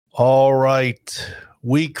All right.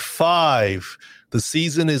 Week 5. The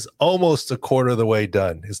season is almost a quarter of the way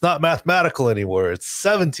done. It's not mathematical anymore. It's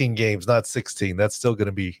 17 games, not 16. That's still going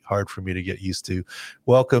to be hard for me to get used to.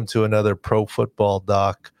 Welcome to another Pro Football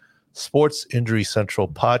Doc Sports Injury Central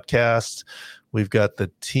podcast. We've got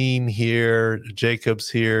the team here.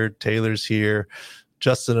 Jacob's here. Taylor's here.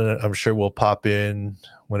 Justin, I'm sure, will pop in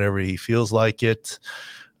whenever he feels like it.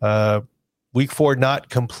 Week 4 not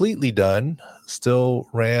completely done. Still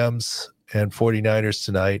Rams and 49ers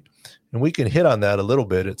tonight. And we can hit on that a little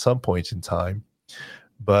bit at some point in time.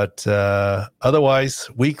 But otherwise,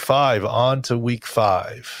 week 5, on to week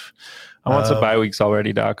 5. I want some bye weeks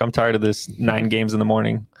already, Doc. I'm tired of this 9 games in the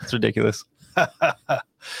morning. It's ridiculous.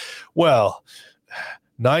 Well,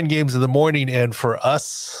 9 games in the morning, and for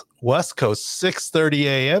us, West Coast, 6:30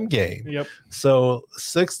 a.m. game. Yep. So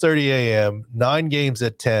 6:30 a.m., 9 games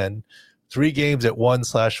at 10, 3 games at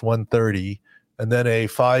 1/1:30, and then a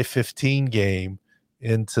 5:15 game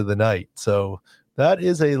into the night. So that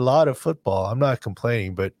is a lot of football. I'm not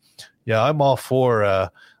complaining, but yeah, I'm all for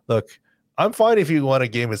look, I'm fine if you want a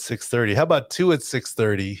game at 6:30. How about 2 at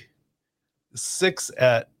 6:30, 6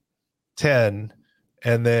 at 10,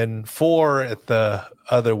 and then 4 at the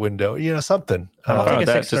other window, something. I'll take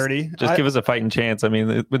a 6:30. Just give us a fighting chance. I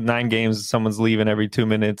mean, with 9 games, someone's leaving every 2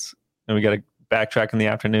 minutes, and we got to backtrack in the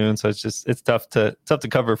afternoon. So it's tough to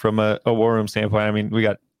cover from a war room standpoint. I mean, we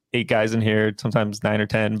got 8 guys in here, sometimes 9 or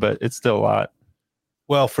 10, but it's still a lot.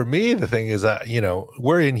 Well, for me, the thing is that,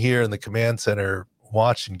 we're in here in the command center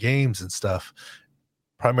watching games and stuff,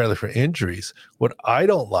 primarily for injuries. What I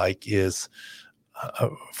don't like is,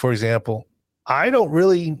 for example, I don't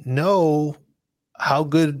really know how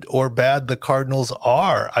good or bad the Cardinals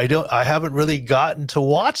are. I haven't really gotten to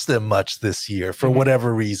watch them much this year for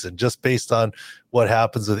whatever reason, just based on what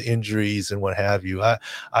happens with injuries and what have you.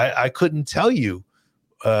 I couldn't tell you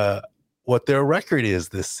what their record is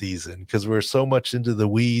this season because we're so much into the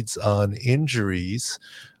weeds on injuries,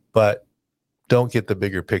 but don't get the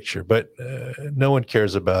bigger picture. But no one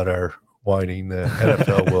cares about our whining. The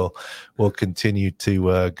NFL will continue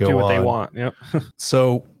to go do what on. They want. Yep.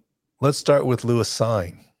 So let's start with Lewis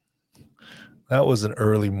Sign. That was an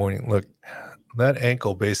early morning. Look, that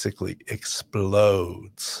ankle basically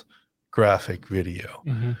explodes. Graphic video.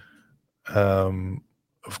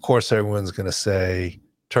 Of course, everyone's going to say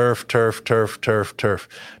turf, turf, turf, turf, turf.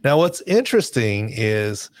 Now, what's interesting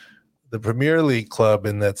is the Premier League club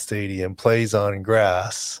in that stadium plays on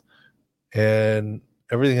grass, and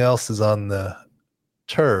everything else is on the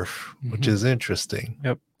turf, which is interesting.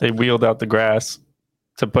 Yep. They wheeled out the grass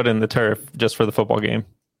to put in the turf just for the football game.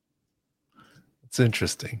 It's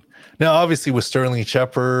interesting. Now, obviously, with Sterling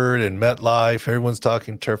Shepard and MetLife, everyone's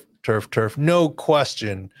talking turf, turf, turf. No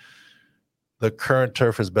question, the current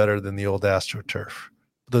turf is better than the old AstroTurf.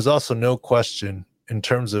 But there's also no question in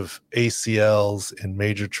terms of ACLs and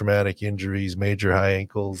major traumatic injuries, major high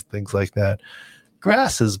ankles, things like that.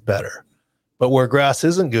 Grass is better. But where grass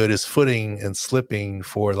isn't good is footing and slipping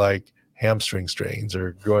for like hamstring strains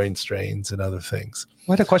or groin strains and other things.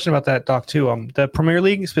 I had a question about that, Doc, too. The Premier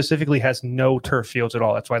League specifically has no turf fields at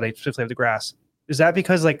all. That's why they specifically have the grass. Is that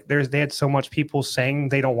because they had so much people saying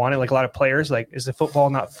they don't want it, like a lot of players? Like, is the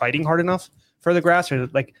football not fighting hard enough for the grass? Or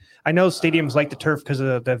I know stadiums like the turf because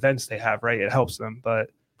of the events they have, right? It helps them,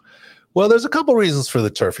 but... Well, there's a couple reasons for the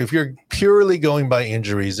turf. If you're purely going by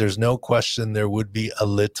injuries, there's no question there would be a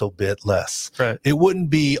little bit less. Right. It wouldn't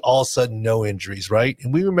be all of a sudden no injuries, right?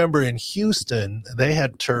 And we remember in Houston, they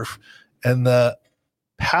had turf and the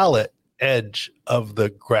pallet edge of the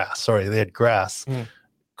grass, they had grass,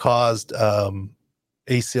 caused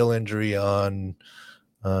ACL injury on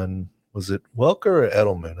was it Welker or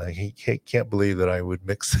Edelman? I can't believe that I would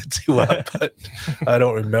mix the two up, but I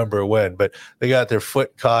don't remember when. But they got their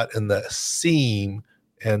foot caught in the seam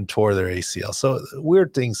and tore their ACL. So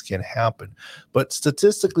weird things can happen. But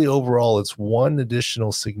statistically, overall, it's one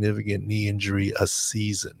additional significant knee injury a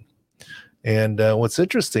season. And what's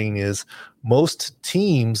interesting is most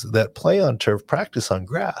teams that play on turf practice on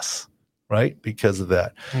grass, right? Because of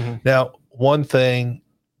that. Now, one thing,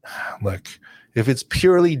 look, if it's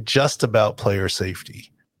purely just about player safety,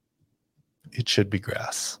 it should be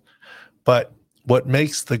grass. But what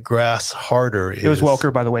makes the grass harder is... It was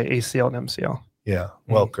Welker, by the way, ACL and MCL. Yeah,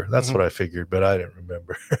 Welker. That's what I figured, but I didn't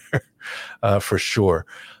remember for sure.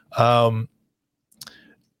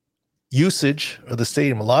 Usage of the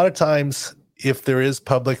stadium. A lot of times, if there is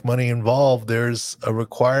public money involved, there's a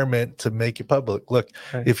requirement to make it public. Look,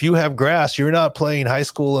 if you have grass, you're not playing high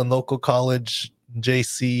school and local college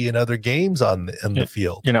JC and other games in the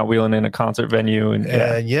field. You're not wheeling in a concert venue.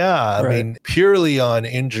 I mean, purely on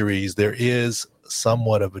injuries, there is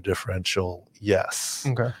somewhat of a differential yes.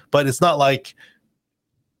 Okay. But it's not like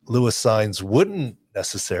Lewis signs wouldn't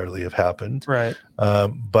necessarily have happened. Right.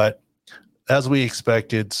 But as we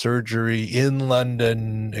expected, surgery in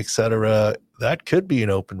London, etc., that could be an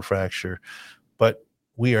open fracture. But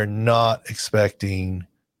we are not expecting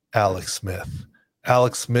Alex Smith.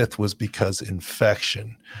 Alex Smith was because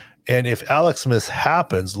infection. And if Alex Smith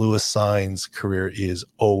happens, Lewis Signs' career is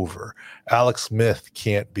over. Alex Smith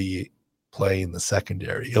can't be playing the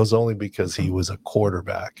secondary. It was only because he was a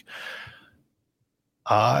quarterback.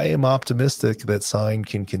 I am optimistic that Sign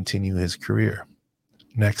can continue his career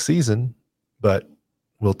next season, but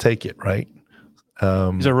we'll take it, right?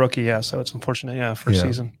 He's a rookie, yeah, so it's unfortunate, first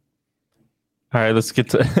season. All right, let's get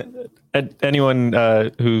to anyone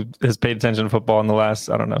who has paid attention to football in the last,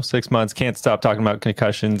 6 months can't stop talking about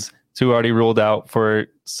concussions. Two already ruled out for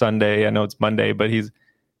Sunday. I know it's Monday, but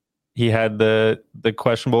he had the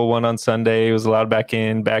questionable one on Sunday. He was allowed back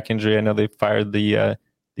injury. I know they fired the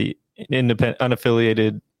independent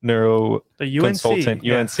unaffiliated neuro consultant,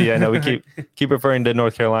 UNC. I know we keep referring to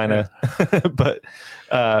North Carolina, but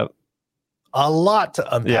a lot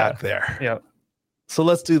to unpack there. Yeah. So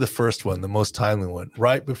let's do the first one, the most timely one,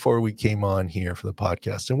 right before we came on here for the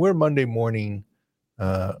podcast. And we're Monday morning,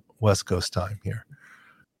 West Coast time here.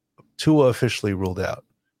 Tua officially ruled out.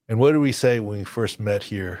 And what did we say when we first met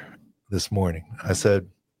here this morning? I said,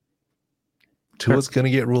 Tua's going to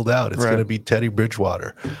get ruled out. It's going to be Teddy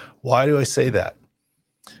Bridgewater. Why do I say that?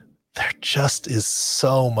 There just is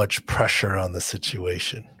so much pressure on the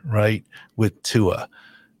situation, right, with Tua.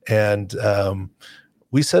 And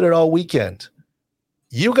we said it all weekend.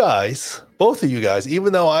 You guys, both of you guys,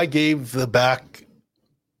 even though I gave the back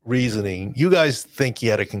reasoning, you guys think he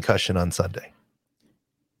had a concussion on Sunday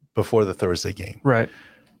before the Thursday game. Right.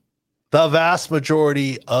 The vast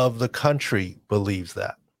majority of the country believes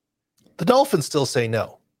that. The Dolphins still say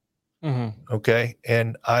no. Mm-hmm. Okay.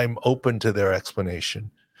 And I'm open to their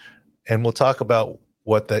explanation. And we'll talk about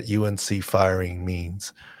what that UNC firing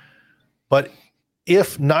means. But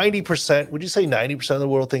if 90%, would you say 90% of the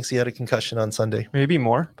world thinks he had a concussion on Sunday? Maybe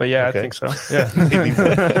more, but yeah, okay. I think so. Yeah. Maybe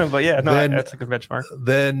more. But yeah, no, that's a good benchmark.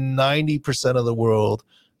 Then 90% of the world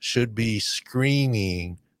should be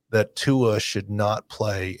screaming that Tua should not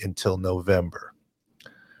play until November.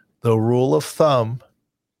 The rule of thumb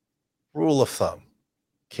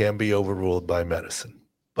can be overruled by medicine.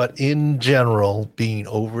 But in general, being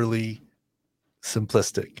overly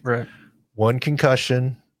simplistic, right? One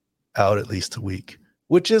concussion, out at least a week,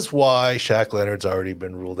 which is why Shaq Leonard's already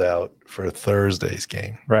been ruled out for Thursday's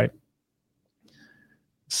game. Right.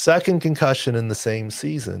 Second concussion in the same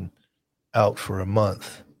season, out for a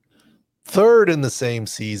month. Third in the same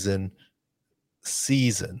season.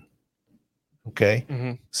 Okay.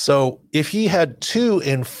 Mm-hmm. So if he had 2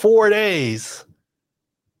 in 4 days,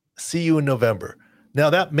 see you in November. Now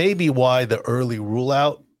that may be why the early rule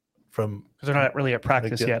out from, because they're not really at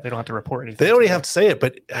practice yet. They don't have to report anything. They don't even have to say it,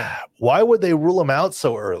 but why would they rule him out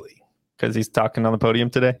so early? Because he's talking on the podium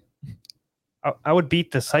today. I would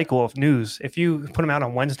beat the cycle of news. If you put him out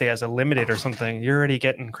on Wednesday as a limited or something, you're already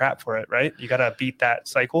getting crap for it, right? You got to beat that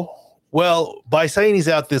cycle. Well, by saying he's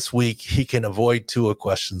out this week, he can avoid Tua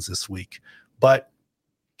questions this week. But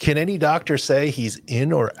can any doctor say he's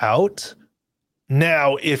in or out?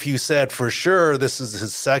 Now, if you said for sure this is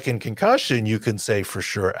his second concussion, you can say for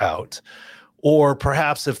sure out. Or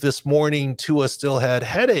perhaps if this morning Tua still had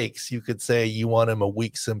headaches, you could say you want him a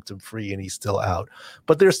week symptom-free and he's still out.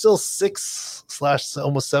 But there's still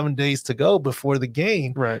 6/almost 7 days to go before the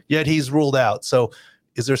game, right? Yet he's ruled out. So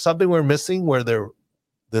is there something we're missing where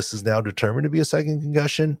this is now determined to be a second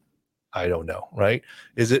concussion? I don't know, right?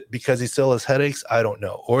 Is it because he still has headaches? I don't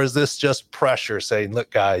know. Or is this just pressure saying,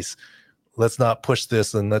 look, guys, let's not push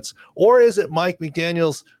this or is it Mike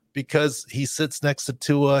McDaniels because he sits next to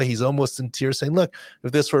Tua, he's almost in tears saying, look,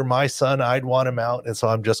 if this were my son, I'd want him out, and so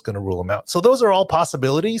I'm just going to rule him out. So those are all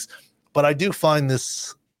possibilities, but I do find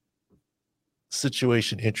this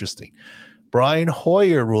situation interesting. Brian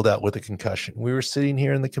Hoyer ruled out with a concussion. We were sitting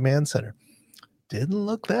here in the command center. Didn't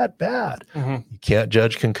look that bad. Mm-hmm. You can't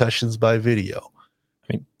judge concussions by video.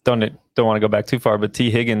 I mean, don't want to go back too far, but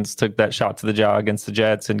T. Higgins took that shot to the jaw against the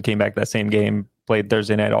Jets and came back that same game, played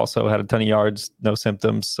Thursday night, also had a ton of yards, no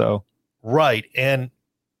symptoms. So right. And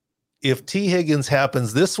if T. Higgins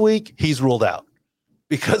happens this week, he's ruled out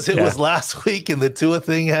because it was last week and the Tua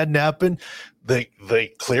thing hadn't happened.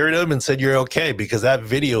 They cleared him and said, you're okay, because that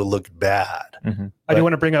video looked bad. Mm-hmm. I do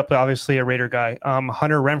want to bring up, obviously, a Raider guy,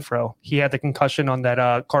 Hunter Renfrow. He had the concussion on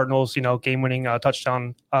that Cardinals, game-winning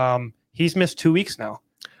touchdown. He's missed 2 weeks now.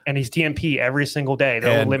 And he's DNP every single day.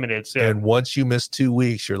 They're limited. So. And once you miss 2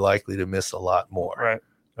 weeks, you're likely to miss a lot more. Right.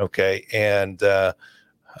 Okay. And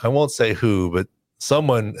I won't say who, but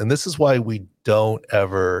someone, and this is why we don't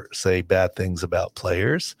ever say bad things about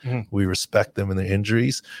players. Mm-hmm. We respect them and their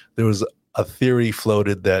injuries. There was a theory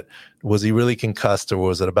floated that was he really concussed, or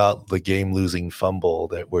was it about the game-losing fumble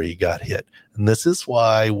where he got hit? And this is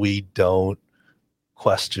why we don't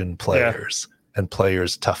question players and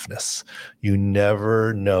players' toughness. You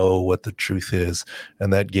never know what the truth is,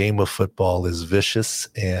 and that game of football is vicious,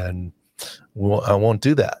 and I won't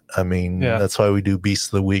do that. I mean, that's why we do Beast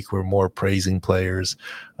of the Week. We're more praising players.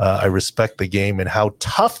 I respect the game and how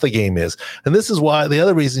tough the game is. And this is why the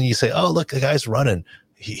other reason you say, oh, look, the guy's running.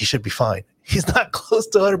 He should be fine. He's not close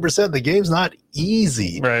to 100%. The game's not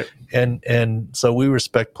easy. Right. And so we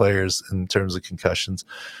respect players in terms of concussions.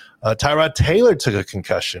 Tyrod Taylor took a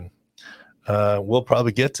concussion. We'll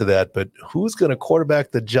probably get to that, but who's going to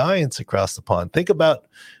quarterback the Giants across the pond? Think about,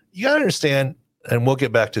 you got to understand, and we'll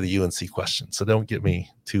get back to the UNC question, so don't get me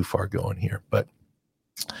too far going here. But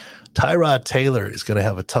Tyrod Taylor is going to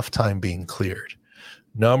have a tough time being cleared.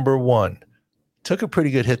 Number one, took a pretty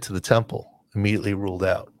good hit to the temple, immediately ruled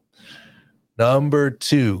out. Number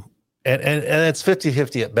two, and it's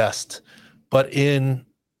 50-50 at best, but in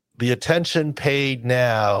the attention paid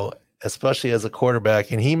now, especially as a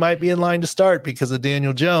quarterback, and he might be in line to start because of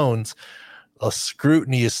Daniel Jones, a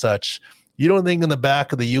scrutiny is such. You don't think in the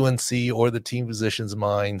back of the UNC or the team physician's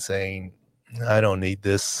mind saying, I don't need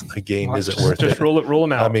this. The game isn't worth it. Just rule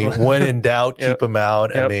them out. I mean, when in doubt, keep them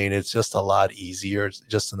out. Yep. I mean, it's just a lot easier. It's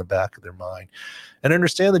just in the back of their mind. And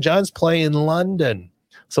understand the Giants play in London.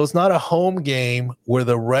 So it's not a home game where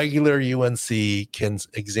the regular UNC can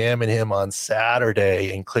examine him on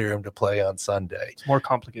Saturday and clear him to play on Sunday. It's more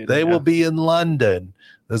complicated. They will be in London.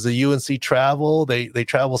 Does the UNC travel? They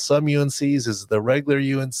travel some UNCs. Is the regular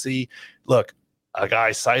UNC? Look, a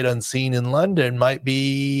guy sight unseen in London might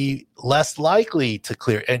be less likely to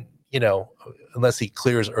clear, and unless he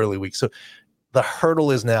clears early week. So the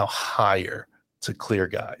hurdle is now higher to clear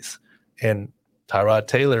guys. And Tyrod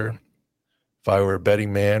Taylor, if I were a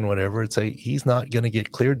betting man, whatever, I'd say he's not going to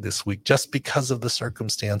get cleared this week just because of the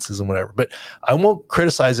circumstances and whatever. But I won't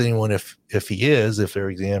criticize anyone if he is, if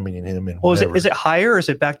they're examining him. And well, is it higher or is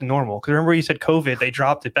it back to normal? Because remember you said COVID, they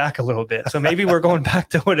dropped it back a little bit. So maybe we're going back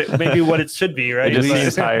to what it should be, right? It just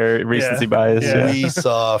seems higher, recency bias. Yeah. We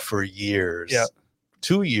saw for years,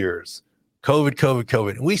 2 years,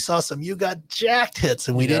 COVID. And we saw some you got jacked hits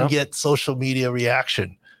and we didn't get social media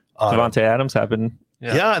reaction. Javonte Adams happened.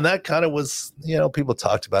 Yeah, and that kind of was, people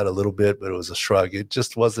talked about it a little bit, but it was a shrug. It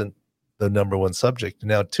just wasn't the number one subject.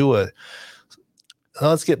 Now, Tua,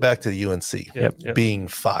 let's get back to the UNC being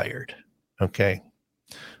fired. Okay.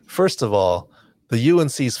 First of all, the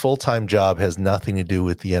UNC's full-time job has nothing to do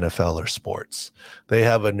with the NFL or sports. They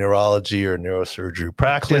have a neurology or neurosurgery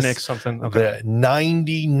practice. Clinic, something. Okay.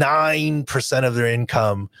 99% of their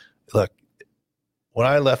income. Look, when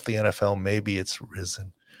I left the NFL, maybe it's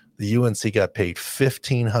risen. The UNC got paid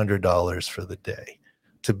 $1,500 for the day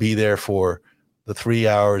to be there for the 3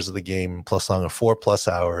 hours of the game, plus on 4+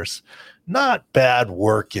 hours. Not bad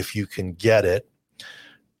work if you can get it.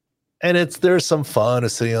 And there's some fun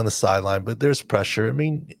of sitting on the sideline, but there's pressure. I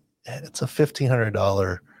mean, it's a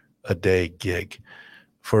 $1,500 a day gig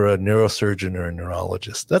for a neurosurgeon or a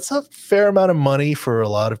neurologist. That's a fair amount of money for a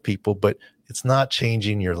lot of people, but it's not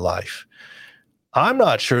changing your life. I'm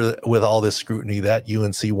not sure that with all this scrutiny that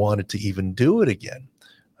UNC wanted to even do it again.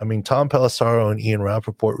 I mean, Tom Pelissero and Ian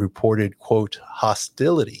Rappaport reported, quote,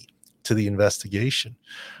 hostility to the investigation.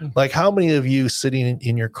 Mm-hmm. Like, how many of you sitting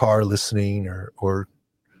in your car listening, or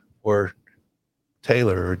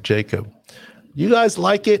Taylor or Jacob, you guys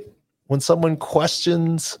like it when someone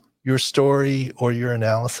questions your story or your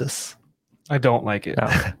analysis? I don't like it. No.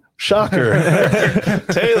 Shocker.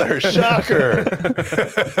 Taylor, shocker.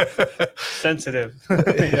 Sensitive.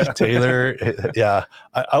 Taylor,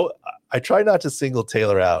 I try not to single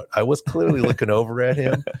Taylor out. I was clearly looking over at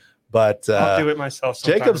him, but I'll do it myself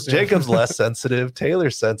sometimes. Jacob's less sensitive.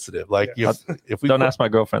 Taylor's sensitive. Like if we don't ask my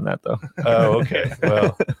girlfriend that though. Oh, okay.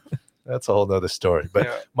 Well, that's a whole nother story.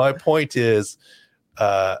 But my point is,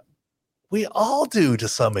 we all do to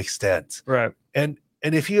some extent. Right.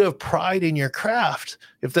 And if you have pride in your craft,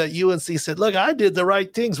 if that UNC said, look, I did the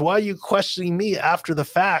right things, why are you questioning me after the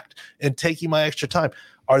fact and taking my extra time?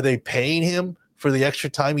 Are they paying him for the extra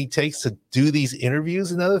time he takes to do these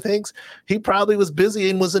interviews and other things? He probably was busy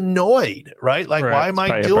and was annoyed, right? Like, why am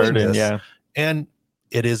I doing this? Yeah. And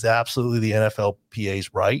it is absolutely the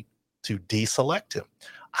NFLPA's right to deselect him.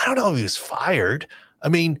 I don't know if he was fired. I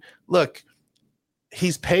mean, look,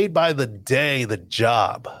 he's paid by the day, the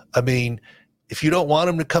job. I mean, if you don't want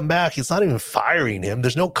him to come back, it's not even firing him.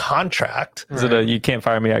 There's no contract. Is it you can't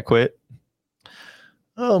fire me, I quit?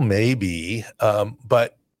 Oh, maybe.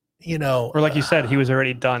 But, or like you said, he was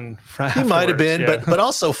already done. He might have been, but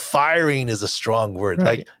also firing is a strong word.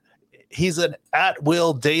 Right. Like, he's an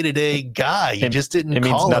at-will day-to-day guy. You just didn't It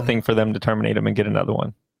call means him. nothing for them to terminate him and get another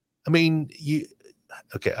one. I mean,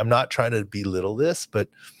 okay, I'm not trying to belittle this, but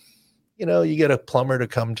you get a plumber to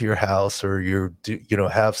come to your house, or you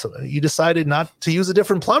decided not to use a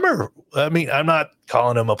different plumber. I mean, I'm not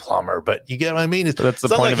calling him a plumber, but you get what I mean? So that's the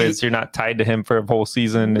point of it. Is you're not tied to him for a whole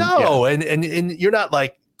season. No, and you're not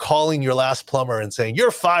like calling your last plumber and saying,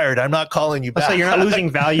 you're fired, I'm not calling you back. So you're not losing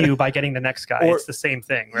value by getting the next guy. It's the same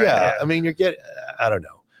thing, right? Yeah, I mean, I don't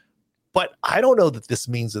know. But I don't know that this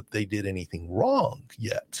means that they did anything wrong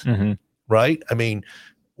yet, right? I mean,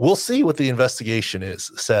 we'll see what the investigation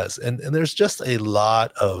says. And there's just a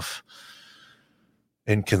lot of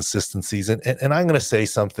inconsistencies. And I'm going to say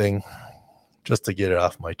something just to get it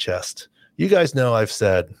off my chest. You guys know I've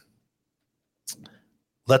said,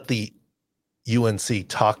 let the UNC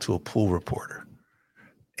talk to a pool reporter.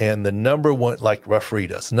 And the number one, like referee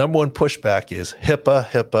does, number one pushback is HIPAA,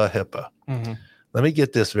 HIPAA, HIPAA. Mm-hmm. Let me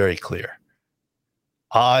get this very clear.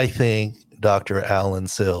 I think Dr. Alan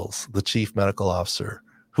Sills, the chief medical officer,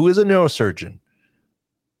 who is a neurosurgeon,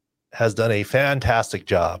 has done a fantastic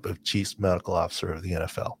job of chief medical officer of the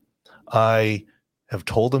NFL. I have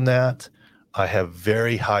told him that. I have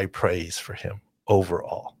very high praise for him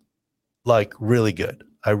overall. Like, really good.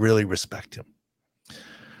 I really respect him.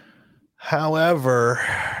 However,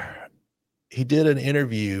 he did an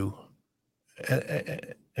interview,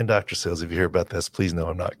 and Dr. Sills, if you hear about this, please know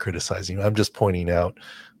I'm not criticizing you. I'm just pointing out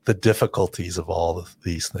the difficulties of all of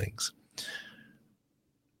these things.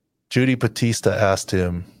 Judy Battista asked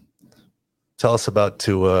him, tell us about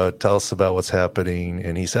Tua, tell us about what's happening.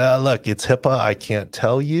 And he said, look, it's HIPAA, I can't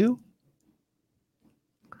tell you.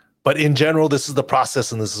 But in general, this is the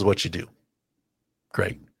process and this is what you do.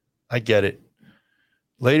 Great. I get it.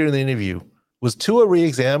 Later in the interview, was Tua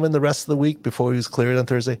re-examined the rest of the week before he was cleared on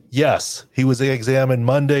Thursday? Yes. He was examined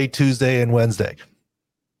Monday, Tuesday, and Wednesday.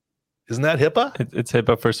 Isn't that HIPAA? It's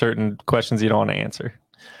HIPAA for certain questions you don't want to answer.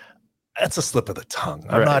 That's a slip of the tongue.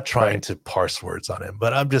 I'm not trying to parse words on him,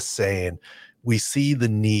 but I'm just saying we see the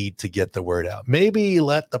need to get the word out. Maybe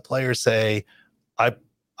let the player say, I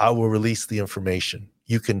will release the information.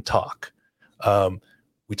 You can talk.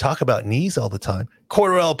 We talk about knees all the time.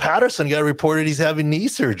 Cordarrelle Patterson got reported he's having knee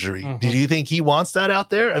surgery. Mm-hmm. Do you think he wants that out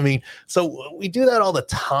there? I mean, so we do that all the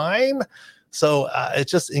time. So it's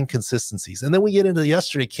just inconsistencies. And then we get into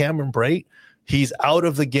yesterday, Cameron Brate, he's out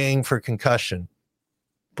of the game for concussion,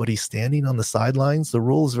 but he's standing on the sidelines. The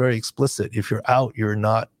rule is very explicit. If you're out, you're in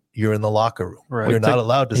the locker room. Right. You're not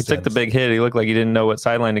allowed to stand. He took the big hit. He looked like he didn't know what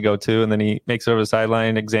sideline to go to. And then he makes it over the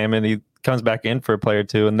sideline, examine. He comes back in for a play or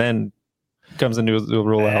two, and then comes into the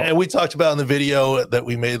rule out. And we talked about in the video that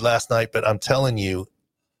we made last night, but I'm telling you,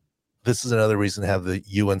 this is another reason to have the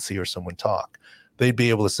UNC or someone talk. They'd be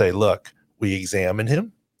able to say, look, we examined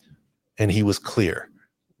him and he was clear.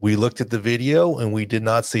 We looked at the video and we did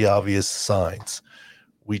not see obvious signs.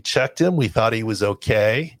 We checked him. We thought he was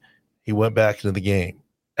okay. He went back into the game.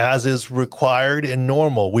 As is required and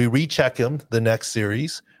normal, we recheck him the next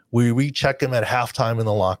series. We recheck him at halftime in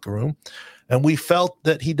the locker room. And we felt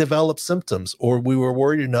that he developed symptoms, or we were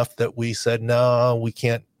worried enough that we said, no, we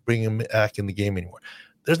can't bring him back in the game anymore.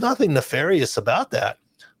 There's nothing nefarious about that.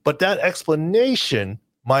 But that explanation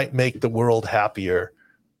might make the world happier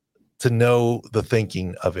to know the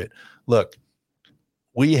thinking of it. Look,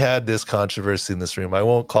 we had this controversy in this room. I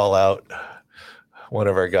won't call out one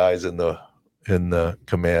of our guys in the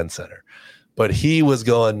command center, but he was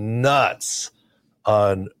going nuts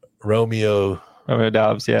on Romeo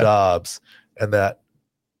Doubs, Doubs, and that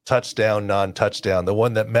touchdown, non-touchdown, the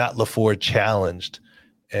one that Matt LaFleur challenged.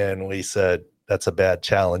 And we said, that's a bad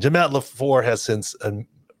challenge. And Matt LaFleur has since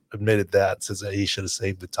admitted that, says that he should have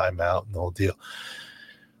saved the timeout and the whole deal.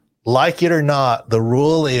 Like it or not, the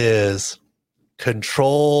rule is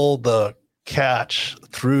control the catch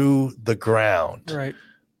through the ground. Right.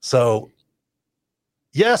 So,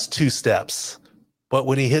 yes, 2 steps, but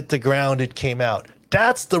when he hit the ground, it came out.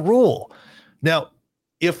 That's the rule. Now,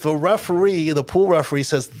 if a referee, the pool referee,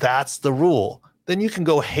 says that's the rule, then you can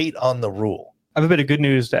go hate on the rule. I have a bit of good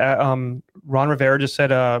news. Ron Rivera just said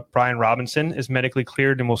Brian Robinson is medically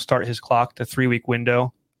cleared and will start his clock, the 3-week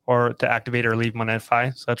window, or to activate or leave him on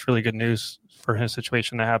FI. So that's really good news for his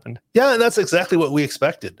situation that happened. Yeah, and that's exactly what we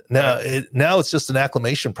expected. Now, it's just an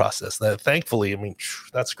acclimation process. Now, thankfully, I mean,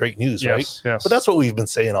 that's great news, right? Yes. But that's what we've been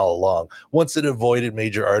saying all along. Once it avoided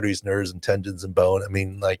major arteries, nerves, and tendons and bone, I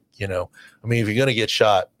mean, if you're going to get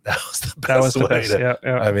shot, that was the best way.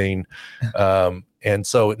 I mean, and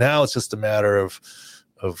so now it's just a matter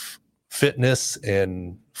of fitness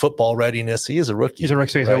and football readiness. He is a rookie. He's a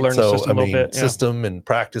rookie, so he'll learn the system a little bit. System and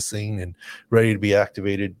practicing and ready to be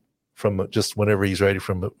activated from just whenever he's ready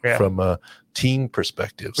from a team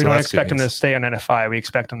perspective. We don't expect him to stay on NFI. We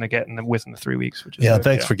expect him to get within the 3 weeks. Which is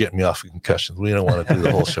thanks for getting me off of concussions. We don't want to do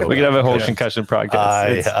the whole show. We could have a whole concussion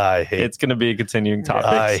podcast. I hate it's going to be a continuing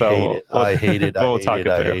topic. I hate it. We'll talk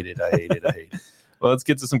about it. I hate it. Well, let's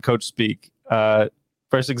get to some coach speak.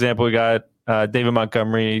 First example, we got David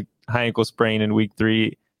Montgomery, high ankle sprain in week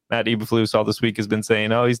 3. Matt Eberflus all this week has been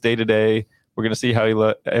saying, he's day to day. We're going to see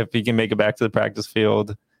how if he can make it back to the practice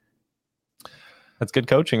field. That's good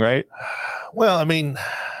coaching, right? Well, I mean,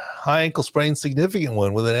 high ankle sprain, significant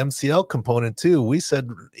one with an MCL component too. We said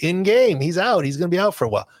in game, he's out. He's going to be out for a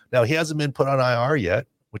while. Now, he hasn't been put on IR yet,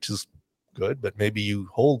 which is good, but maybe you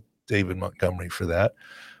hold David Montgomery for that.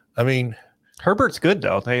 I mean, Herbert's good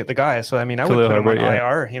though, the guy. So I mean, I would put him on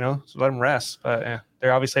IR, so let him rest. But they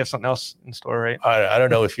obviously have something else in store, right? I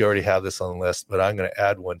don't know if you already have this on the list, but I'm going to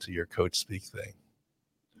add one to your coach speak thing.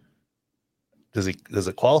 Does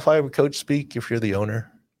it qualify for coach speak if you're the owner?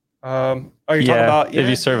 Are you talking about if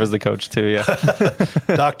you serve as the coach too?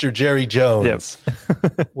 Yeah, Dr. Jerry Jones.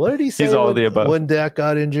 Yep. What did he say? He's all of the above. When Dak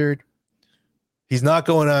got injured, he's not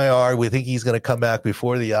going IR. We think he's going to come back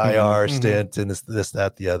before the IR stint, and this,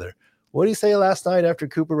 that, the other. What did he say last night after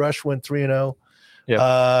Cooper Rush went 3-0?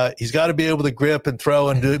 Yeah, he's got to be able to grip and throw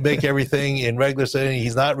and make everything in regular setting.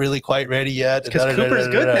 He's not really quite ready yet. Because Cooper's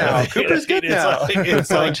good now. Cooper's good now.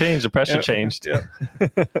 It's like changed. The pressure changed. Yeah.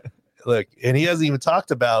 Look, and he hasn't even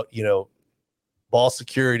talked about ball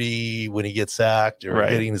security when he gets sacked or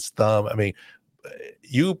hitting his thumb. I mean,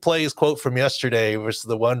 you play his quote from yesterday versus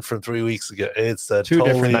the one from 3 weeks ago. It's a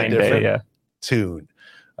totally different tune.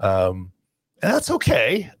 And that's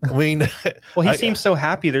okay. I mean, well, he seems so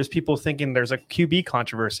happy. There's people thinking there's a QB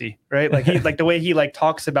controversy, right? Like the way he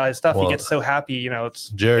talks about his stuff, he gets so happy. It's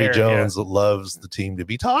Jerry Jones loves the team to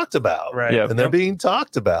be talked about, right? And they're being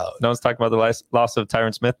talked about. No one's talking about the loss of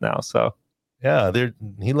Tyron Smith now. So yeah,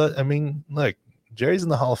 look, Jerry's in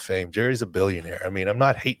the Hall of Fame. Jerry's a billionaire. I mean, I'm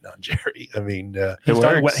not hating on Jerry. I mean,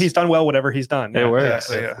 he's done well, whatever he's done. It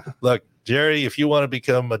works. Look, Jerry, if you want to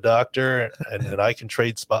become a doctor and I can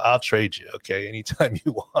trade spot, I'll trade you. Okay. Anytime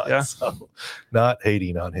you want. Yeah. So not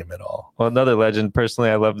hating on him at all. Well, another legend.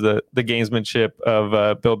 Personally, I love the gamesmanship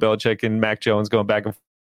of Bill Belichick and Mac Jones going back and forth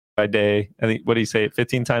by day. I think, what did he say,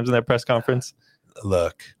 15 times in that press conference?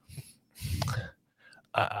 Look,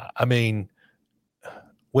 I mean,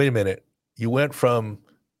 wait a minute. You went from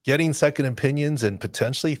getting second opinions and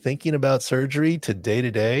potentially thinking about surgery to day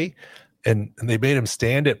to day. And they made him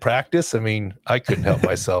stand at practice. I mean, I couldn't help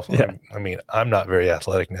myself. Yeah. I mean, I'm not very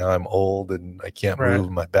athletic now. I'm old and I can't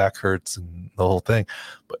move. My back hurts and the whole thing.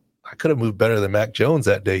 But I could have moved better than Mac Jones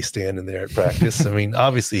that day standing there at practice. I mean,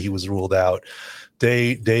 obviously he was ruled out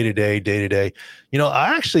day to day.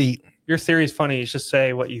 Your theory is funny. You just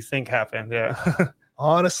say what you think happened. Yeah.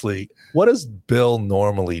 Honestly, what does Bill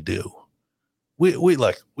normally do?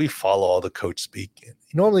 We follow all the coach speak.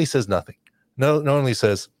 He normally says nothing. Normally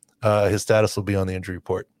says, his status will be on the injury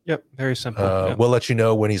report. Yep. Very simple. We'll let you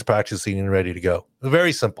know when he's practicing and ready to go.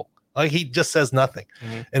 Very simple. Like he just says nothing.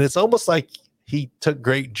 Mm-hmm. And it's almost like he took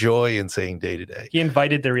great joy in saying day to day. He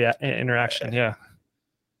invited the interaction. Yeah.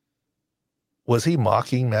 Was he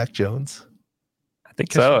mocking Mac Jones? I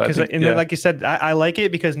think so. Like you said, I like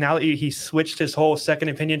it because now he switched his whole second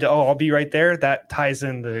opinion to, I'll be right there. That ties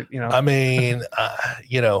in I mean,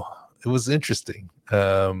 it was interesting.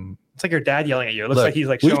 It's like your dad yelling at you. It looks like he's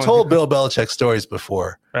we've told Bill Belichick stories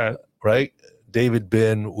before, right? David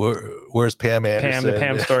Ben, where's Pam Anderson? The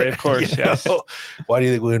Pam story, of course. Yes. Why do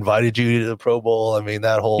you think we invited you to the Pro Bowl? I mean,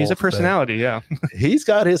 that whole he's a personality. thing. Yeah. He's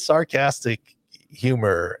got his sarcastic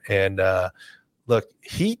humor, and look,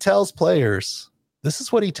 he tells players. This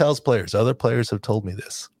is what he tells players. Other players have told me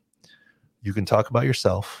this. You can talk about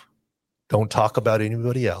yourself. Don't talk about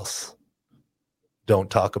anybody else. Don't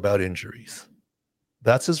talk about injuries.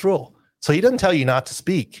 That's his rule. So he doesn't tell you not to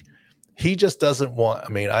speak. He just doesn't want,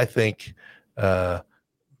 I think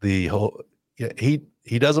he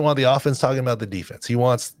doesn't want the offense talking about the defense. He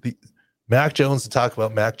wants the Mac Jones to talk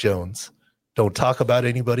about Mac Jones. Don't talk about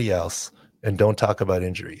anybody else, and don't talk about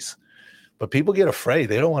injuries. But people get afraid.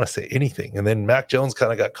 They don't want to say anything. And then Mac Jones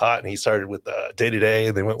kind of got caught, and he started with day-to-day,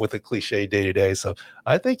 and they went with the cliche day-to-day. So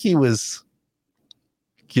I think he was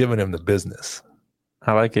giving him the business.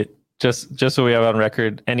 I like it. Just so we have on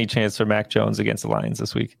record, any chance for Mac Jones against the Lions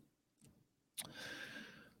this week?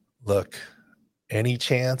 Look, any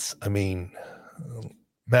chance? I mean,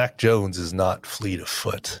 Mac Jones is not fleet of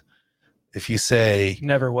foot. If you say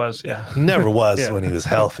never was, never was when he was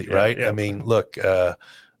healthy, right? Yeah. I mean, look,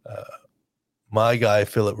 my guy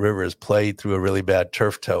Phillip Rivers played through a really bad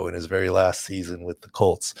turf toe in his very last season with the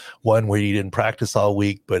Colts. One where he didn't practice all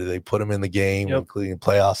week, but they put him in the game, including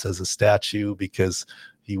playoffs, as a statue because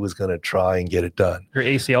he was going to try and get it done. Your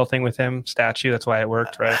ACL thing with him, statue. That's why it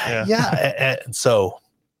worked, right? And so,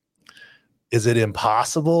 is it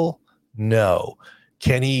impossible? No.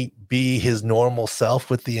 Can he be his normal self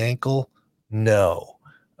with the ankle? No,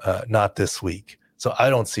 not this week. So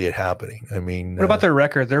I don't see it happening. I mean, what about their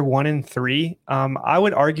record? They're 1-3. I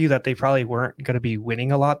would argue that they probably weren't going to be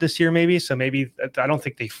winning a lot this year, maybe. So maybe I don't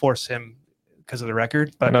think they force him because of the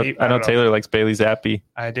record. But I know Taylor likes Bailey Zappi.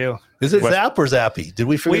 I do. Is it Zapp or Zappy? Did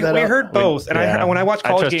we figure that out? We heard both. And when I watch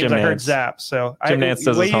college games, I heard Zapp. So Jim Nance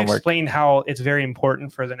does his homework. Explained how it's very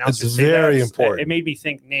important for the announcers. It's very important. It made me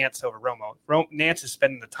think Nance over Romo. Nance is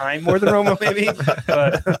spending the time more than Romo, maybe.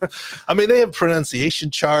 But I mean, they have pronunciation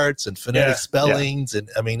charts and phonetic spellings, and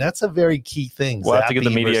I mean that's a very key thing. We'll have to get the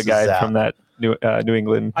media guide from that New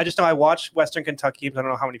England. I just know I watched Western Kentucky, but I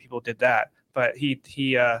don't know how many people did that. But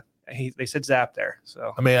they said Zapp there.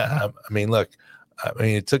 So I mean, look. I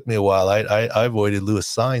mean, it took me a while. I avoided Lewis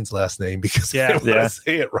Sign's last name because I didn't want to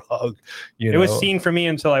say it wrong. It was seen for me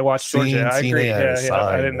until I watched Georgia. I agree.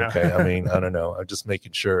 I didn't know. Okay, I mean, I don't know. I'm just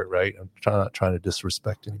making sure, right? I'm not trying to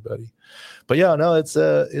disrespect anybody. But yeah, no, it's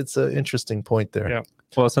an interesting point there. Yeah.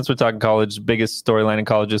 Well, since we're talking college, biggest storyline in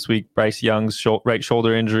college this week, Bryce Young's right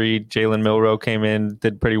shoulder injury. Jalen Milroe came in,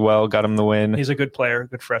 did pretty well, got him the win. He's a good player,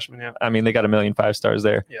 good freshman, yeah. I mean, they got 1,000,000 5-stars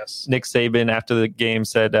there. Yes. Nick Saban, after the game,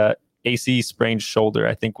 said AC sprained shoulder,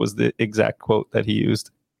 I think was the exact quote that he used.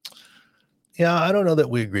 Yeah, I don't know that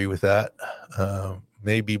we agree with that.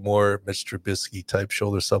 Maybe more Mitch Trubisky type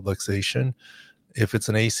shoulder subluxation. If it's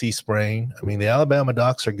an AC sprain, I mean, the Alabama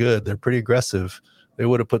docs are good. They're pretty aggressive. They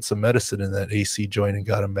would have put some medicine in that AC joint and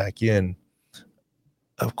got him back in.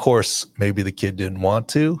 Of course, maybe the kid didn't want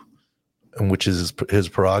to, and which is his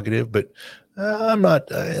prerogative. But I'm not.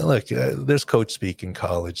 Look, there's coach speak in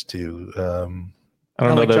college too. I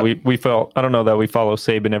don't know that we follow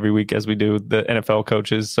Saban every week as we do the NFL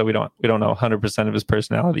coaches, so we don't know 100% of his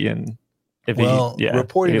personality and if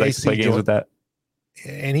reporting he likes to play games with that.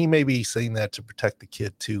 And he may be saying that to protect the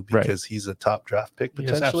kid too, because he's a top draft pick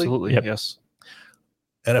potentially. Yes, absolutely. Yep. Yes.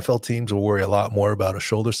 NFL teams will worry a lot more about a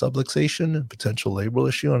shoulder subluxation and potential labral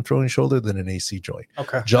issue on throwing shoulder than an AC joint.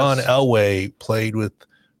 Okay. John Elway played with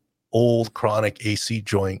old chronic AC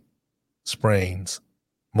joint sprains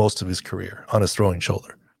most of his career on his throwing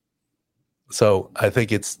shoulder. So I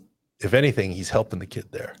think if anything, he's helping the kid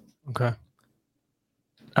there. Okay.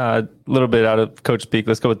 A little bit out of coach speak.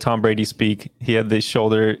 Let's go with Tom Brady speak. He had the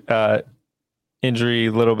shoulder injury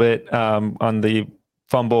a little bit on the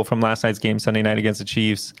fumble from last night's game, Sunday night against the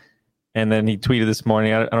Chiefs. And then he tweeted this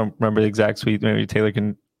morning. I don't remember the exact tweet. Maybe Taylor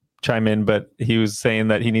can chime in, but he was saying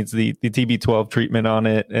that he needs the TB12 treatment on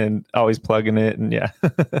it and always plugging it. And yeah,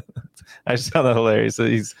 I just found that hilarious. So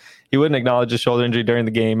he wouldn't acknowledge his shoulder injury during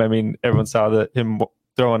the game. I mean, everyone saw him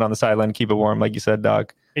throwing on the sideline to keep it warm, like you said,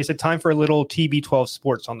 Doc. He said time for a little TB12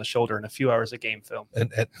 sports on the shoulder and a few hours of game film.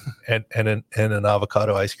 And an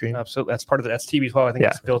avocado ice cream. Absolutely. That's part of it. That's TB12. I think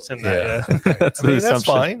it's built in there. Yeah. That's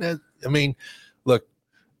fine. I mean, look,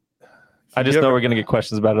 I just know we're going to get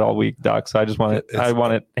questions about it all week, Doc. So I just want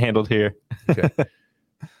it handled here. Okay.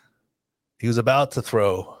 He was about to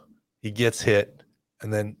throw. He gets hit,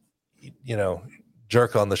 and then,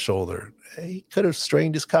 jerk on the shoulder. He could have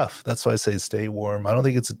strained his cuff. That's why I say stay warm. I don't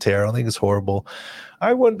think it's a tear. I don't think it's horrible.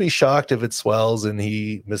 I wouldn't be shocked if it swells and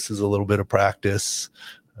he misses a little bit of practice.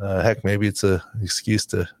 Heck, maybe it's an excuse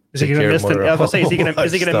to. Is he going to miss? Is he going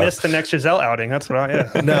to miss the next Giselle outing? That's what I.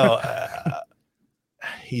 Yeah. No.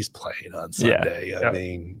 He's playing on Sunday. I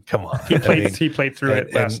mean, come on. He played through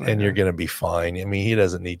it last night. And you're going to be fine. I mean, he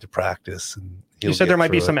doesn't need to practice. And you said there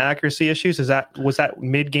might be some accuracy issues. Was that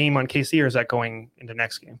mid game on KC, or is that going into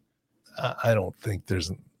next game? I don't think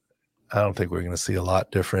we're going to see a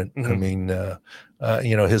lot different. Mm-hmm. I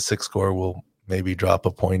mean, his 6 score will maybe drop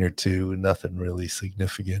a point or two. Nothing really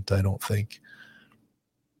significant, I don't think.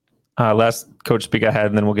 Last coach speak I had,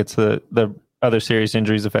 and then we'll get to the other serious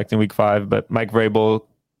injuries affecting week 5. But Mike Vrabel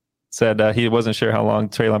said he wasn't sure how long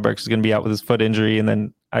Treylon Burks was going to be out with his foot injury. And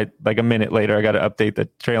then a minute later, I got an update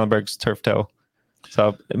that Treylon Burks' turf toe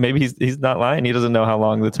So maybe he's not lying. He doesn't know how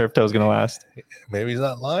long the turf toe is going to last. Maybe he's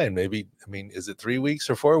not lying. Maybe, is it 3 weeks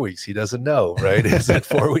or 4 weeks? He doesn't know, right? Is it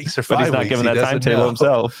 4 weeks or 5 weeks? But he's not giving that timetable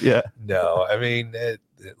himself. Yeah. No,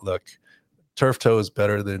 look, turf toe is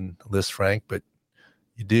better than List Frank, but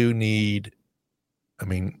you do need,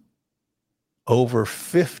 over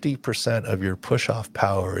 50% of your push-off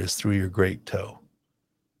power is through your great toe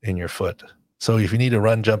in your foot. So if you need to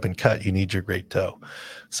run, jump, and cut, you need your great toe.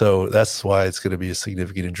 So that's why it's going to be a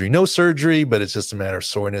significant injury. No surgery, but it's just a matter of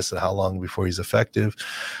soreness and how long before he's effective.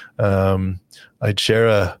 I'd share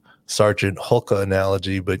a Sergeant Hulka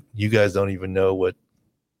analogy, but you guys don't even know what.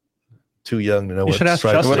 Too young to know what. You should ask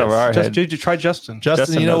Justin. Did you try Justin?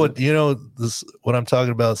 Justin, what I'm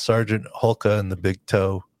talking about? Sergeant Hulka and the big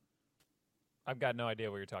toe. I've got no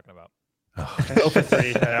idea what you're talking about. Oh, for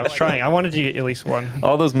 3. I was trying. I wanted you to get at least one.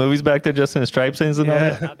 All those movies back there, Justin, Stripes things and all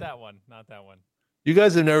that? Not that one. You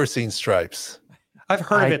guys have never seen Stripes. I've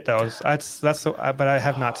heard of it though. But I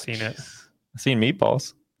have not seen it. I've seen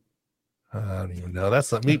Meatballs. I don't even know.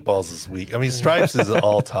 That's not Meatballs this week. Stripes is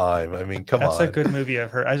all time. Come on. That's a good movie I've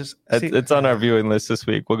heard. It's on our viewing list this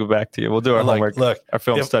week. We'll go back to you. We'll do our homework. Look, our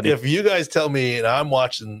film study. If you guys tell me and I'm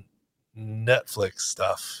watching Netflix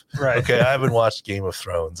stuff, right? Okay, I haven't watched Game of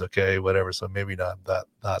Thrones. Okay, whatever. So maybe not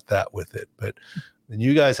that with it, but then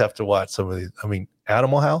you guys have to watch some of these.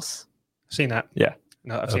 Animal House. Seen that? Yeah.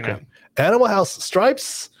 No, I've seen that. Animal House.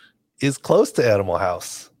 Stripes is close to Animal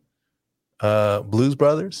House. Blues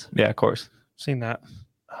Brothers. Yeah, of course. Seen that.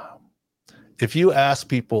 If you ask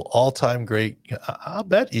people all-time great, I'll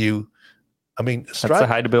bet you. Stripes, that's a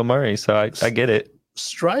high to Bill Murray, so I get it.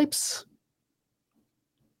 Stripes,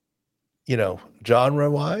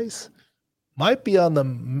 genre-wise, might be on the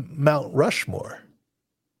Mount Rushmore.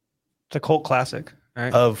 It's a cult classic,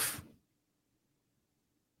 right? Of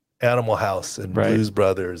Animal House and Blues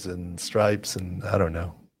Brothers and Stripes and I don't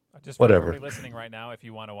know. Just whatever. For everybody listening right now, if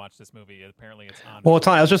you want to watch this movie, apparently it's on. Well, it's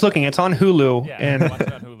on. I was just looking. It's on Hulu. Yeah, and watch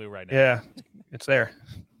it on Hulu right now. Yeah, it's there.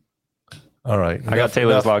 All right. I got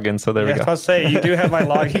Taylor's login, so there we go. I was say you do have my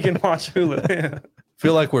log. You can watch Hulu.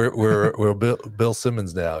 Feel like we're Bill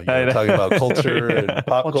Simmons now. Talking about culture and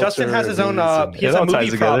pop culture. Well, Justin has his own. He has a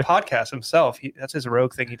movie podcast himself. That's his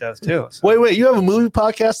rogue thing he does too. So. Wait! You have a movie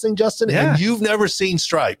podcast thing, Justin? Yeah. And you've never seen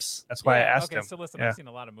Stripes? That's why I asked him. So listen, I've seen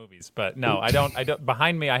a lot of movies, but no, I don't.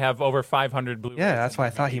 Behind me, I have over 500 Blu-rays. Yeah, that's why I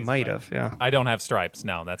thought he might have. Yeah. I don't have Stripes.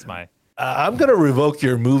 No, that's my. I'm going to revoke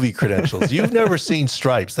your movie credentials. You've never seen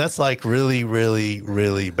Stripes. That's like really, really,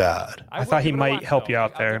 really bad. I thought he might help you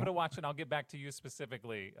out there. I'll give it a watch and I'll get back to you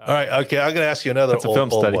specifically. All right. Okay. I'm going to ask you another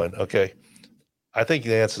old one. Okay. I think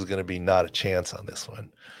the answer is going to be not a chance on this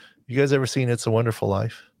one. You guys ever seen It's a Wonderful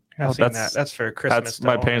Life? I've seen that. That's for Christmas. That's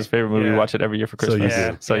my parents' favorite movie. We watch it every year for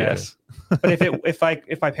Christmas. So yes. But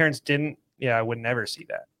if my parents didn't, I would never see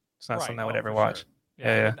that. It's not something I would ever watch. Sure.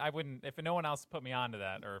 Yeah, I wouldn't if no one else put me onto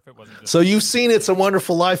that, or if it wasn't. So you've seen It's a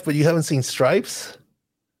Wonderful Life, but you haven't seen Stripes?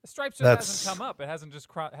 Stripes just hasn't come up. It hasn't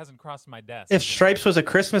crossed my desk. If Stripes was a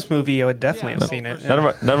Christmas movie, I would definitely have seen it.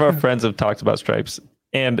 Sure. None of our friends have talked about Stripes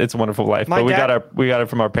and It's a Wonderful Life, but we got it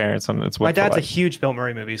from our parents. And it's my dad's a huge Bill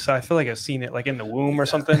Murray movie, so I feel like I've seen it like in the womb or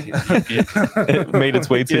something. It made its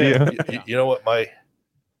way to you. You know what?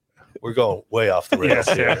 We're going way off the rails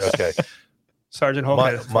here. Okay, Sergeant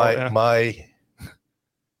Holmes.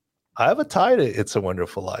 I have a tie to It's a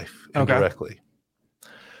Wonderful Life indirectly.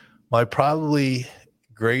 Okay. My probably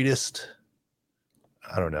greatest,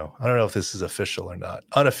 I don't know if this is official or not,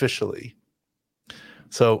 unofficially.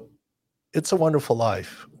 So It's a Wonderful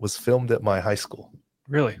Life was filmed at my high school.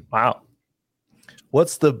 Really? Wow.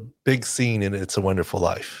 What's the big scene in It's a Wonderful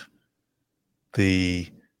Life? The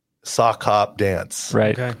sock hop dance.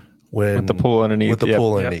 Right. Okay. With the pool underneath.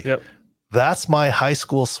 Yep. That's my high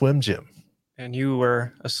school swim gym. And you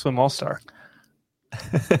were a swim all-star.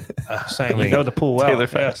 Saying you know the pool well.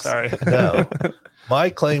 Yeah, sorry. No.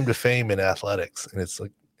 My claim to fame in athletics, and it's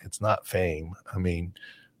not fame.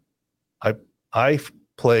 I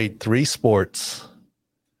played 3 sports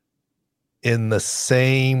in the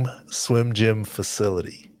same swim gym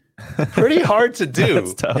facility. Pretty hard to do.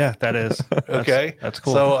 That's tough. Yeah, that is. Okay. That's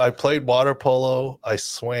cool. So I played water polo, I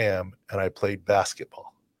swam, and I played basketball.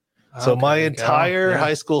 So my entire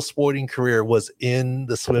high school sporting career was in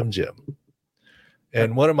the swim gym.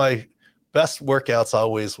 And one of my best workouts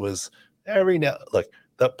always was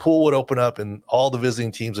that pool would open up and all the visiting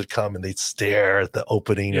teams would come and they'd stare at the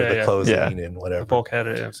opening or the closing and whatever. The bulkhead,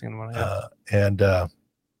 I've seen one. And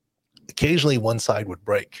occasionally one side would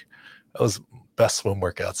break. That was best swim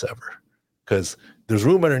workouts ever because there's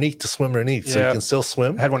room underneath to swim underneath. So you can still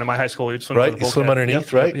swim. I had one in my high school. You'd swim You swim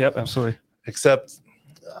underneath, right? Yep, absolutely. Except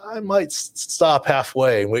I might stop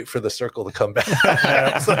halfway and wait for the circle to come back.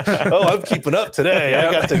 I'm keeping up today.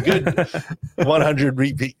 I got the good 100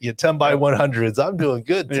 repeat, 10 by 100s. I'm doing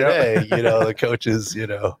good today. The coaches,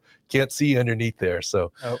 can't see underneath there.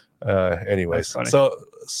 So, anyways, so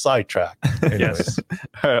sidetrack. Yes.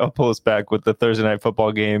 All right, I'll pull us back with the Thursday night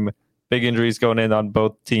football game. Big injuries going in on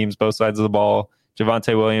both teams, both sides of the ball.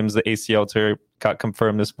 Javonte Williams, the ACL tear, got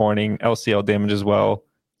confirmed this morning. LCL damage as well.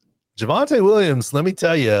 Javonte Williams, let me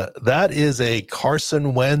tell you, that is a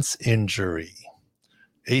Carson Wentz injury.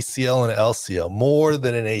 ACL and LCL, more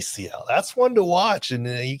than an ACL. That's one to watch. And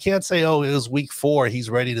you can't say, it was week 4. He's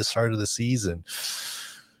ready to start of the season.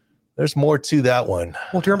 There's more to that one.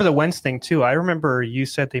 Well, do you remember the Wentz thing, too? I remember you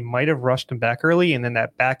said they might have rushed him back early, and then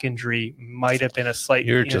that back injury might have been a slight...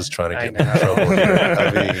 You're just trying to get me in trouble here.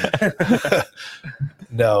 I mean,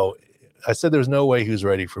 no. I said there's no way he was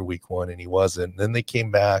ready for week 1, and he wasn't. Then they came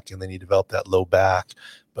back, and then he developed that low back.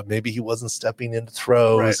 But maybe he wasn't stepping into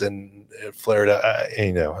throws, and it flared out.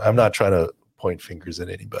 I'm not trying to point fingers at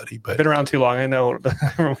anybody. But been around too long. I know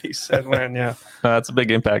what he said when, that's a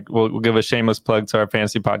big impact. We'll give a shameless plug to our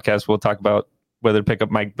fantasy podcast. We'll talk about whether to pick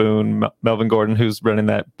up Mike Boone, Melvin Gordon, who's running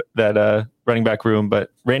that running back room.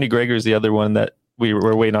 But Randy Greger is the other one that we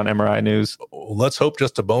were waiting on MRI news. Let's hope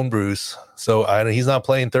just a bone bruise. So he's not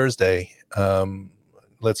playing Thursday.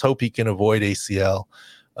 Let's hope he can avoid ACL.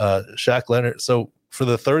 Shaq Leonard. So for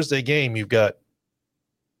the Thursday game, you've got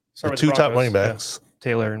the 2 top running backs.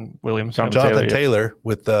 Taylor and Williams. Jonathan Taylor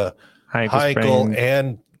with the high ankle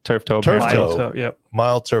and turf toe.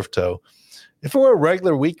 Mild turf toe. If it were a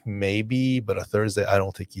regular week, maybe, but a Thursday, I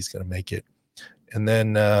don't think he's going to make it. And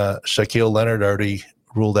then Shaquille Leonard already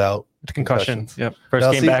ruled out concussion. Yep.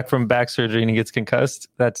 First game back from back surgery and he gets concussed.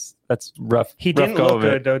 That's rough. He didn't look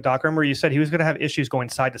good though, Doc. Remember you said he was going to have issues going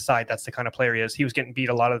side to side. That's the kind of player he is. He was getting beat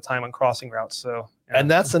a lot of the time on crossing routes. So and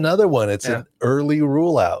that's another one. It's an early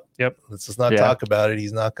rule out. Yep. Let's just not talk about it.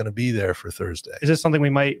 He's not going to be there for Thursday. Is this something we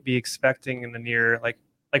might be expecting in the near like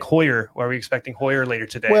Hoyer? Or are we expecting Hoyer later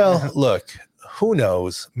today? Well, look, who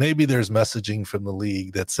knows? Maybe there's messaging from the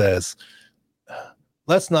league that says,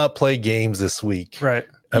 let's not play games this week. Right.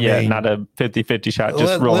 I mean, not a 50-50 shot.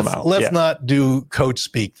 Just roll them out. Let's not do coach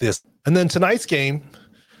speak this. And then tonight's game,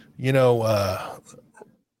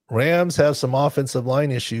 Rams have some offensive line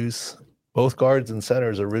issues. Both guards and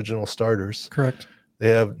centers are original starters. Correct. They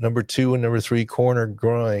have number 2 and number 3 corner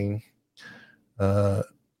groin.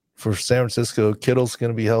 For San Francisco, Kittle's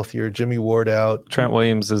going to be healthier. Jimmy Ward out. Trent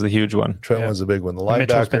Williams is a huge one. Trent was a big one. The linebacker.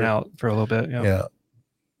 Mitchell's been out for a little bit. Yeah.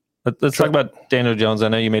 Let's talk about Daniel Jones. I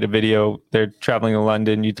know you made a video. They're traveling to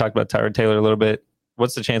London. You talked about Tyrod Taylor a little bit.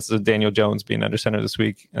 What's the chances of Daniel Jones being under center this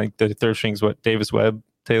week? Like the third string's Davis Webb,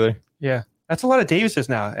 Taylor? Yeah. That's a lot of Davises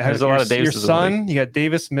now. There's a lot of Davises. Your son, you got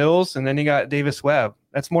Davis Mills, and then you got Davis Webb.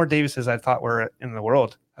 That's more Davises I thought were in the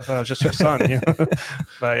world. I thought it was just your son.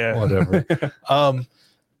 But yeah. Whatever.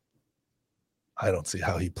 I don't see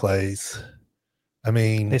how he plays. I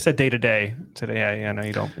mean, they said day to day today. I know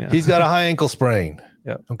you don't. Yeah. He's got a high ankle sprain.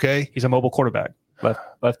 Yeah. Okay. He's a mobile quarterback.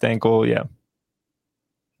 Left ankle. Yeah.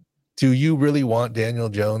 Do you really want Daniel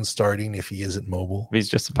Jones starting if he isn't mobile? If he's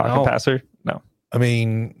just a pocket passer? No. I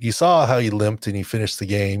mean, you saw how he limped and he finished the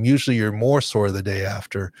game. Usually you're more sore the day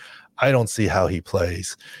after. I don't see how he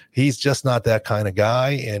plays. He's just not that kind of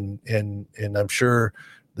guy. And I'm sure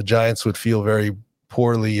the Giants would feel very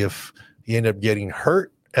poorly if he ended up getting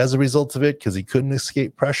hurt as a result of it because he couldn't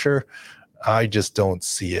escape pressure. I just don't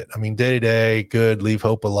see it. I mean, day to day, good, leave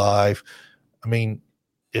hope alive. I mean,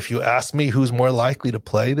 if you ask me who's more likely to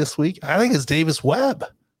play this week, I think it's Davis Webb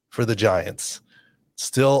for the Giants.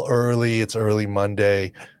 Still early. It's early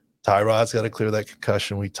Monday. Tyrod's got to clear that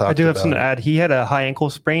concussion we talked about. I do have something to add. He had a high ankle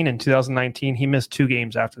sprain in 2019. He missed 2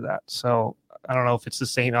 games after that. So I don't know if it's the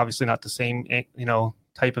same. Obviously not the same,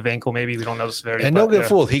 type of ankle. Maybe we don't know the severity. And don't get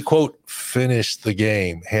fooled. He, quote, finished the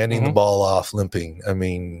game, handing the ball off, limping. I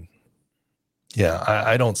mean, yeah,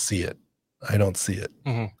 I don't see it. I don't see it.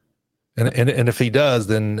 Mm-hmm. And if he does,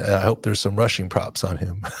 then I hope there's some rushing props on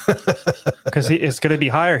him. Because it's going to be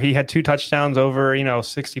higher. He had 2 touchdowns over,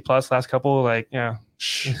 60 plus last couple.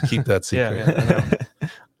 Shh, keep that secret. Yeah.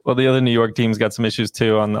 Well, the other New York team's got some issues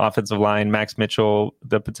too on the offensive line. Max Mitchell,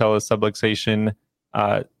 the patella subluxation,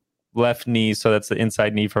 left knee. So that's the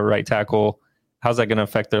inside knee for right tackle. How's that going to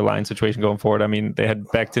affect their line situation going forward? I mean, they had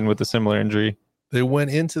Becton with a similar injury. They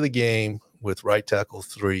went into the game with right tackle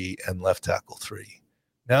 3 and left tackle 3.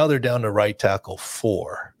 Now they're down to right tackle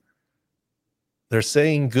 4. They're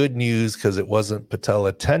saying good news because it wasn't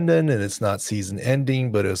patella tendon and it's not season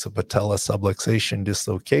ending, but it's a patella subluxation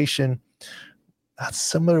dislocation. That's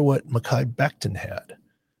similar to what Mekhi Becton had.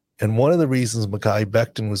 And one of the reasons Mekhi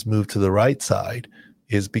Becton was moved to the right side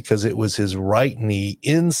is because it was his right knee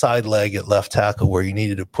inside leg at left tackle where he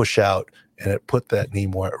needed to push out, and it put that knee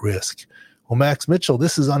more at risk. Well, Max Mitchell,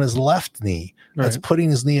 this is on his left knee. That's putting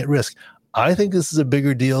his knee at risk. I think this is a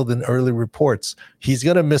bigger deal than early reports. He's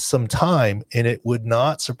going to miss some time, and it would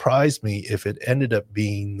not surprise me if it ended up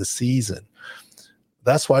being the season.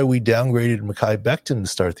 That's why we downgraded Mekhi Becton to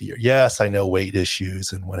start the year. Yes, I know weight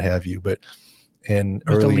issues and what have you, but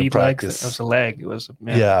early in practice, it was a leg. It was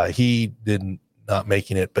he didn't not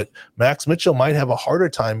making it. But Max Mitchell might have a harder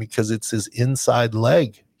time because it's his inside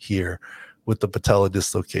leg here with the patella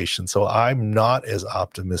dislocation. So I'm not as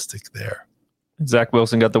optimistic there. Zach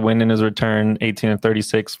Wilson got the win in his return,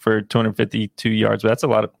 18-36 for 252 yards. But that's a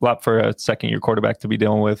lot for a second-year quarterback to be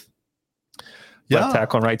dealing with. Yeah, left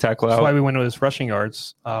tackle and right tackle out. That's why we went with his rushing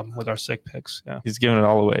yards with our sick picks. Yeah, he's giving it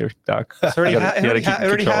all away, Doc. It already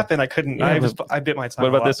happened. I couldn't. Yeah, I bit my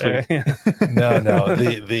tongue. What about this week? No.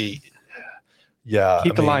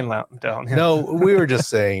 Keep the line down. Yeah. No, we were just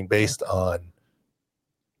saying based on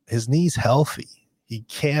his knee's healthy, he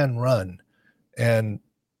can run, and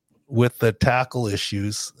with the tackle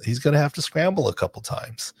issues, he's going to have to scramble a couple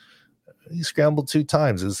times. He scrambled 2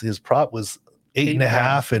 times. His prop was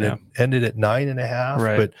 8.5 and it ended at 9.5.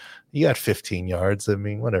 Right. But you got 15 yards. I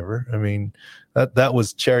mean, whatever. I mean, that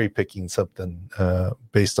was cherry picking something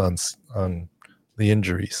based on the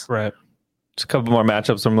injuries. Right. Just a couple more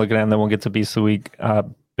matchups I'm looking at, and then we'll get to Beast of the Week.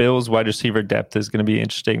 Bills wide receiver depth is going to be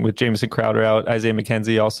interesting with Jamison Crowder out. Isaiah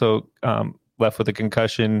McKenzie also left with a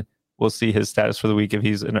concussion. We'll see his status for the week if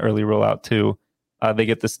he's an early rollout too. They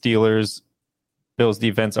get the Steelers. Bills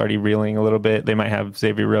defense already reeling a little bit. They might have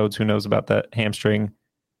Xavier Rhodes. Who knows about that hamstring?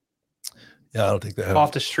 Yeah, I don't think that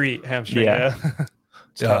off the street hamstring. Yeah,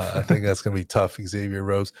 I think that's going to be tough. Xavier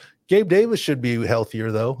Rhodes. Gabe Davis should be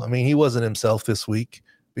healthier though. I mean, he wasn't himself this week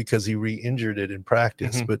because he re-injured it in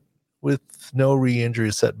practice. But with no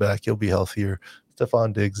re-injury setback, he'll be healthier.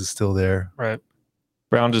 Stephon Diggs is still there. Right.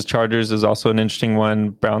 Browns' Chargers is also an interesting one.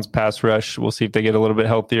 Browns pass rush. We'll see if they get a little bit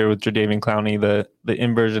healthier with Jadeveon Clowney, the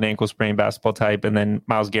inversion ankle sprain basketball type, and then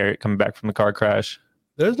Myles Garrett coming back from the car crash.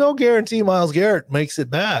 There's no guarantee Myles Garrett makes it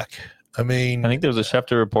back. I mean, I think there was a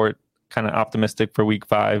Schefter report kind of optimistic for week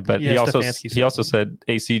 5, but he also said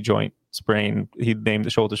AC joint sprain. He named the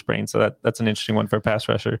shoulder sprain, so that's an interesting one for a pass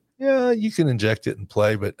rusher. Yeah, you can inject it and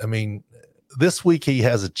play, but I mean, this week he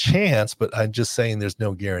has a chance, but I'm just saying there's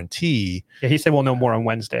no guarantee. Yeah, he said we'll know more on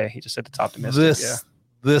Wednesday. He just said it's optimistic.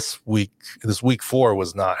 This week 4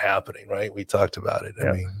 was not happening, right? We talked about it. Yeah.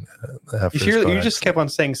 I mean, you just kept on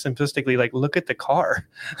saying simplistically, like, look at the car.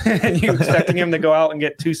 And you expecting him to go out and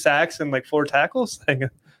get 2 sacks and like 4 tackles?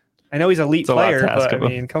 I know he's an elite player, but I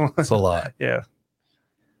mean, come on. It's a lot. Yeah.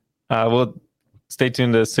 We'll stay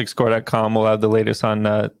tuned to sixscore.com. We'll have the latest on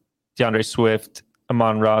DeAndre Swift,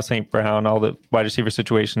 Amon-Ra, St. Brown, all the wide receiver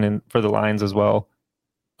situation and for the Lions as well.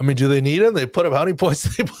 I mean, do they need him? They put up how many points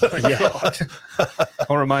they put up?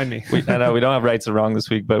 Don't remind me. I know we don't have rights or wrong this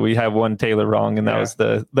week, but we have one Taylor wrong, and that was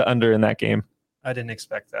the under in that game. I didn't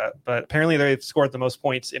expect that. But apparently they've scored the most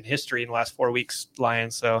points in history in the last 4 weeks,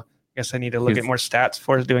 Lions. So I guess I need to look at more stats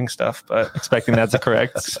before doing stuff. But expecting that to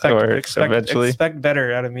correct eventually. Expect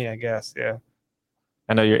better out of me, I guess. Yeah.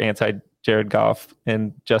 I know you're anti Jared Goff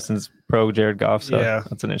and Justin's pro Jared Goff, so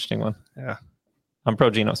that's an interesting one. Yeah, I'm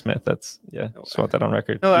pro Geno Smith. Just want that on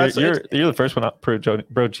record. No, you're the first one up pro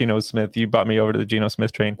Geno Smith. You brought me over to the Geno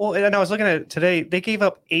Smith train. Well, and I was looking at it today. They gave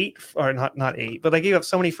up 8, or not 8, but they gave up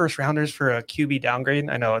so many first rounders for a QB downgrade.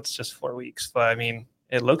 I know it's just 4 weeks, but I mean,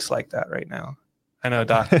 it looks like that right now. I know,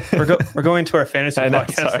 Doc. We're going to our fantasy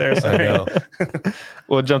podcast there. Sorry. I know.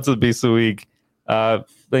 We'll jump to the Beast of the Week. I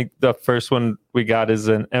think the first one we got is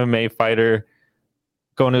an MMA fighter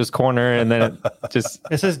going to his corner, and then just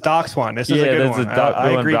this is Doc's one. This is a good one. I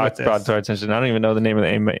agree with this. Brought to our attention. I don't even know the name of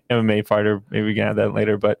the MMA fighter. Maybe we can add that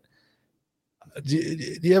later. But do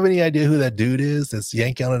you have any idea who that dude is? That's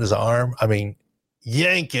yanking on his arm. I mean,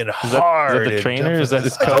 yanking hard. Is that the trainer? Is that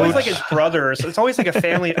his coach? It's always like his brother. So it's always like a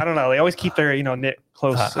family. I don't know. They always keep their knit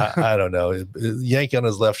close. I don't know. Yanking on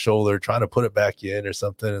his left shoulder, trying to put it back in or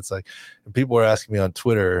something. It's like, and people were asking me on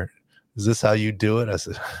Twitter, is this how you do it? I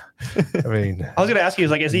said, I mean, I was going to ask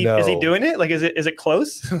you, is he doing it? Like, is it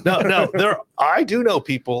close? No. I do know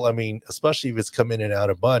people. I mean, especially if it's come in and out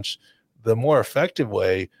a bunch, the more effective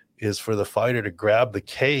way is for the fighter to grab the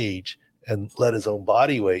cage and let his own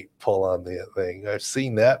body weight pull on the thing. I've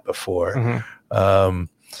seen that before.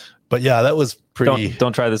 But yeah, that was pretty.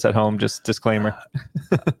 Don't try this at home. Just disclaimer.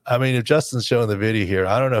 I mean, if Justin's showing the video here,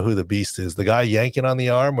 I don't know who the beast is. The guy yanking on the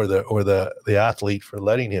arm, or the athlete for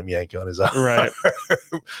letting him yank on his arm. Right.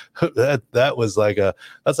 that's like a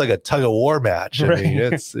tug of war match. I mean,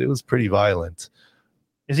 it was pretty violent.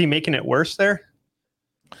 Is he making it worse there?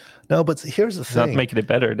 No, but here's the thing. Not making it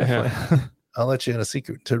better, definitely. I'll let you in a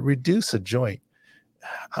secret. To reduce a joint,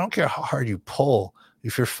 I don't care how hard you pull.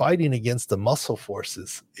 If you're fighting against the muscle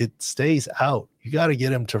forces, it stays out. You got to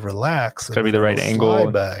get him to relax. It's got to be the right angle.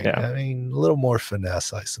 Back. Yeah. I mean, a little more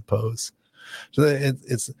finesse, I suppose. So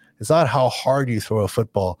it's not how hard you throw a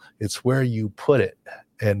football. It's where you put it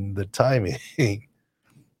and the timing. The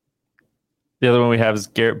other one we have is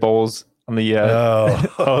Garrett Bowles on the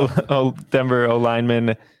Denver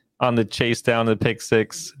O-lineman on the chase down the pick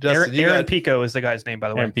six. Justin, Aaron Pico is the guy's name, by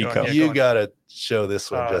the way. Aaron Pico. You got to show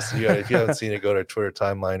this one, Justin. If you haven't seen it, go to our Twitter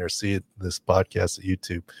timeline or see this podcast at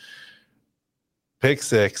YouTube. Pick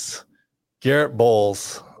six, Garrett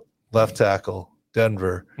Bowles, left tackle,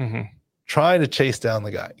 Denver, trying to chase down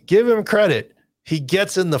the guy. Give him credit. He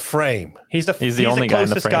gets in the frame. He's the only guy in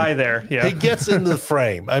the frame. Guy there. Yeah. He gets in the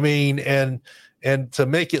frame. I mean, and to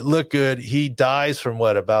make it look good, he dies from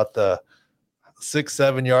about the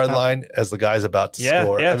 6-7 yard line as the guy's about to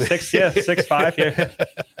score. Yeah, 6'5". Yeah.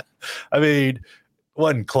 I mean,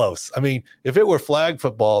 wasn't close. I mean, if it were flag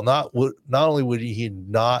football, not only would he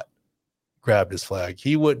not grabbed his flag,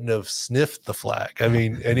 he wouldn't have sniffed the flag. I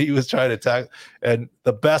mean, and he was trying to attack. And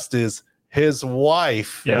the best is his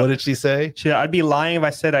wife. Yeah. What did she say? I'd be lying if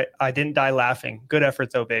I said I didn't die laughing. Good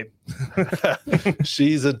effort, though, babe.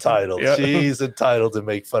 She's entitled. Yep. She's entitled to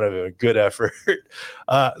make fun of him. Good effort.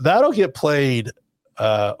 That'll get played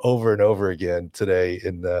over and over again today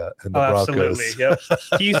in the Broncos. Absolutely. Yep.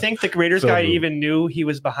 Do you think the Raiders guy even knew he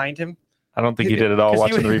was behind him? I don't think he did at all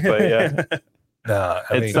watching the replay. Yeah. No,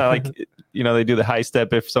 it's not like they do the high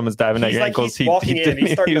step if someone's diving at your ankles. He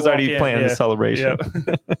was already planning the celebration.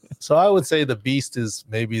 Yep. So I would say the beast is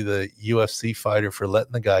maybe the UFC fighter for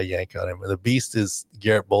letting the guy yank on him. The beast is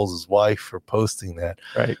Garrett Bowles' wife for posting that.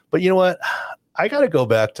 Right. But you know what? I got to go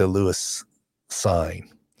back to Lewis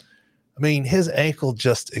Sign. I mean, his ankle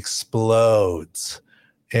just explodes.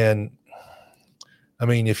 And I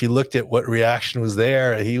mean, if you looked at what reaction was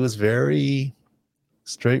there, he was very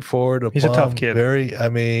straightforward. He's a tough kid.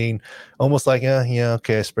 Almost like,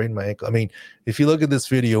 okay, I sprained my ankle. I mean, if you look at this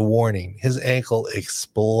video, warning, his ankle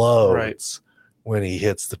explodes when he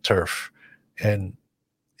hits the turf. And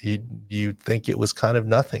you think it was kind of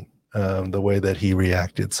nothing, the way that he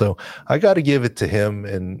reacted. So I got to give it to him,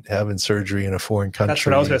 and having surgery in a foreign country. That's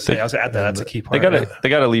what I was going to say. I was going to add that. That's a key part. They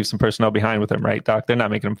got to leave some personnel behind with him, right, Doc? They're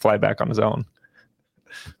not making him fly back on his own.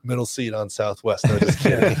 Middle seat on Southwest. No, just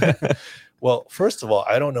kidding. Well, first of all,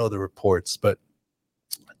 I don't know the reports, but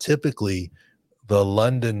typically the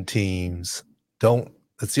London teams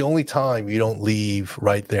it's the only time you don't leave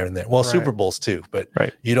right there and then. Well, Super Bowls too, but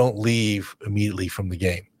you don't leave immediately from the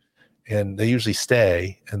game. And they usually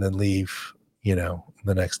stay and then leave,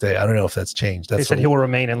 the next day. I don't know if that's changed. They said he will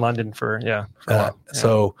remain in London for a while.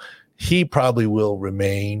 So he probably will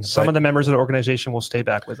remain. Some of the members of the organization will stay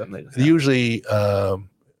back with him. Usually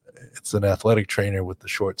it's an athletic trainer with the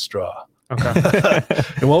short straw. Okay.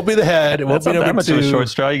 It won't be the head. It won't be number 2. Of a short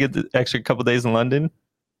straw. You get the extra couple days in London.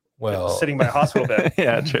 Well, sitting by a hospital bed.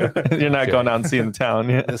 Yeah, true. You're not going out and seeing the town.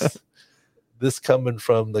 Yeah. This coming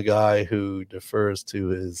from the guy who defers to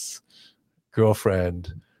his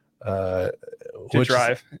girlfriend. To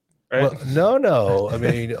drive. Right? Well, no. I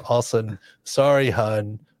mean, all of a sudden, sorry,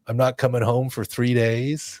 hun, I'm not coming home for 3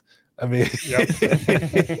 days. I mean,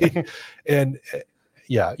 and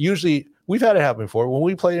usually we've had it happen before. When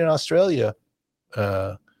we played in Australia,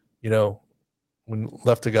 when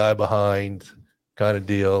left a guy behind kind of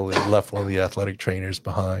deal, and left one of the athletic trainers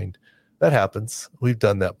behind. That happens. We've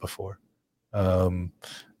done that before.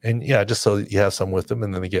 Just so that you have some with them,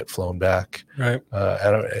 and then they get flown back. Right.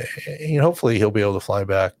 Hopefully he'll be able to fly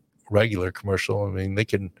back regular commercial. I mean, they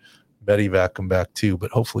can medevac him back too,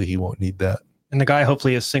 but hopefully he won't need that. And the guy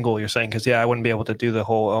hopefully is single, you're saying, because I wouldn't be able to do the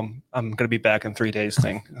whole I'm going to be back in 3 days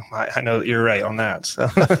thing. I know that you're right on that. So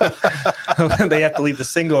they have to leave the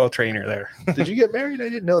single trainer there. Did you get married? I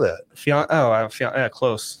didn't know that.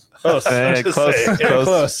 Close. Close.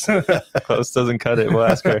 Close doesn't cut it. We'll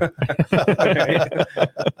ask her.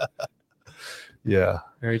 Yeah.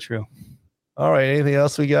 Very true. All right. Anything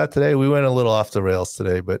else we got today? We went a little off the rails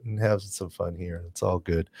today, but having some fun here. It's all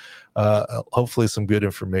good. Hopefully some good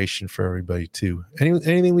information for everybody too.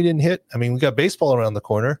 Anything we didn't hit? I mean, we got baseball around the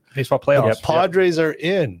corner. Baseball playoffs. Padres are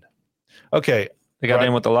in. Okay. They got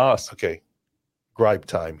in with the loss. Okay. Gripe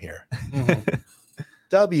time here.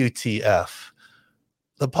 WTF.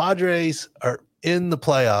 The Padres are in the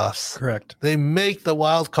playoffs. Correct. They make the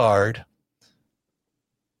wild card.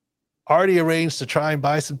 Already arranged to try and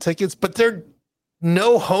buy some tickets, but they're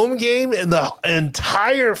no home game in the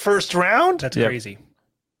entire first round. That's crazy.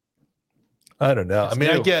 I don't know. That's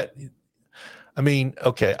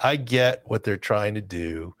I get what they're trying to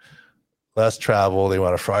do. Less travel. They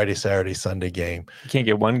want a Friday, Saturday, Sunday game. You can't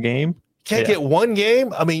get one game. Get one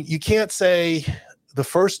game. I mean, you can't say the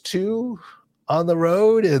first two on the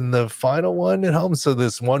road and the final one at home. So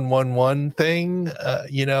this 1-1-1 thing,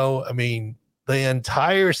 the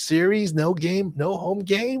entire series, no home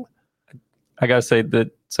game. I gotta say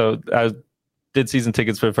that. So I did season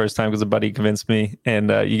tickets for the first time because a buddy convinced me, and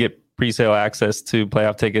you get pre-sale access to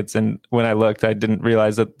playoff tickets. And when I looked, I didn't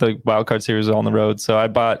realize that the wild card series was on the road. So I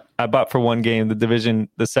bought for one game, the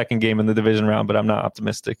second game in the division round, but I'm not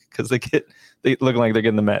optimistic because they look like they're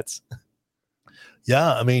getting the Mets.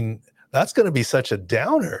 Yeah, I mean, that's going to be such a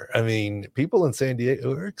downer. I mean, people in San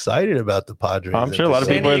Diego are excited about the Padres. I'm sure a lot of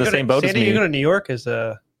people are in the same boat as me. San Diego to New York that's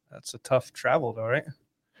a tough travel, though, right?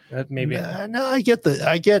 Maybe. No, I get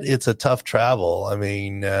it's a tough travel. I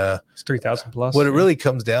mean, it's 3,000 plus. What it really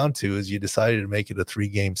comes down to is you decided to make it a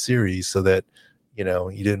 3-game series so that you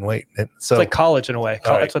didn't wait. And so it's like college in a way.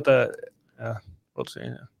 That's what the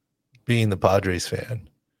being the Padres fan.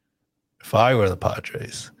 If I were the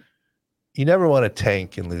Padres, you never want to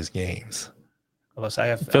tank and lose games. Unless I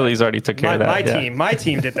have Phillies already took care of that. My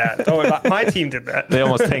team did that. My team did that. They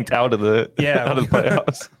almost tanked out of the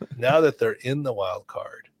playoffs. Now that they're in the wild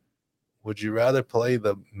card, would you rather play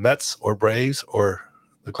the Mets or Braves or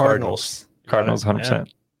the Cardinals? Cardinals, 100%. Yeah.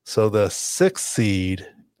 So the 6th seed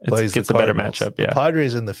plays gets the a better Cardinals. matchup. Yeah, the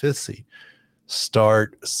Padres in the 5th seed.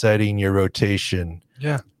 Start setting your rotation.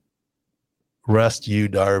 Yeah. Rest you,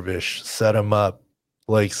 Darvish. Set him up.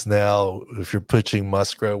 Blake Snell. If you're pitching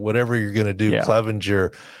Musgrove, whatever you're going to do,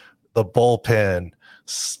 Clevenger, the bullpen.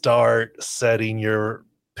 Start setting your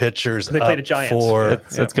pitchers they play the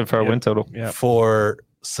Giants. That's good for our win total. Yeah. For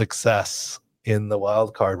success in the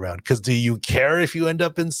wild card round. Because do you care if you end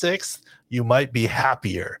up in 6th? You might be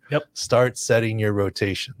happier. Yep. Start setting your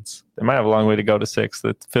rotations. They might have a long way to go to 6.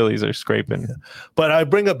 The Phillies are scraping. Yeah. But I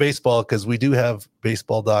bring up baseball because we do have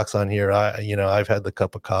baseball docs on here. I've had the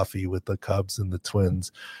cup of coffee with the Cubs and the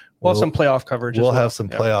Twins. We'll have some playoff coverage. We'll have some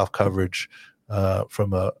playoff coverage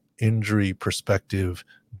from a injury perspective.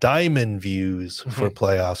 Diamond views for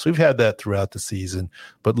playoffs. We've had that throughout the season,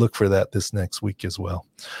 but look for that this next week as well.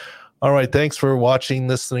 All right. Thanks for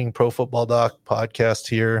listening. Pro Football Doc Podcast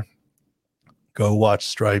here. Go watch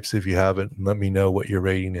Stripes if you haven't, and let me know what your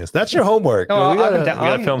rating is. That's your homework. No,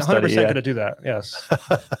 I'm 100% going to do that. Yes,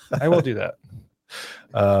 I will do that.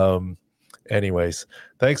 Anyways,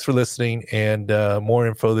 thanks for listening, and more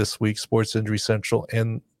info this week, Sports Injury Central.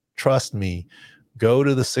 And trust me, go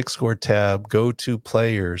to the 6 Score tab, go to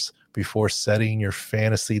players before setting your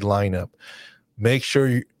fantasy lineup. Make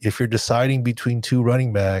sure if you're deciding between 2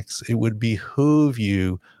 running backs, it would behoove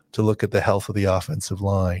you to look at the health of the offensive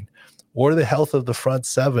line or the health of the front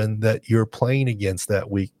 7 that you're playing against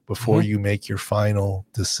that week before you make your final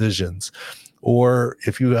decisions. Or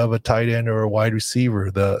if you have a tight end or a wide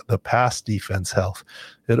receiver, the pass defense health,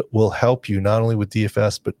 it will help you not only with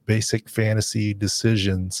DFS, but basic fantasy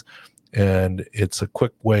decisions. And it's a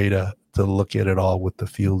quick way to look at it all with the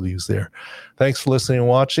field views there. Thanks for listening and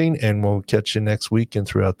watching, and we'll catch you next week and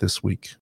throughout this week.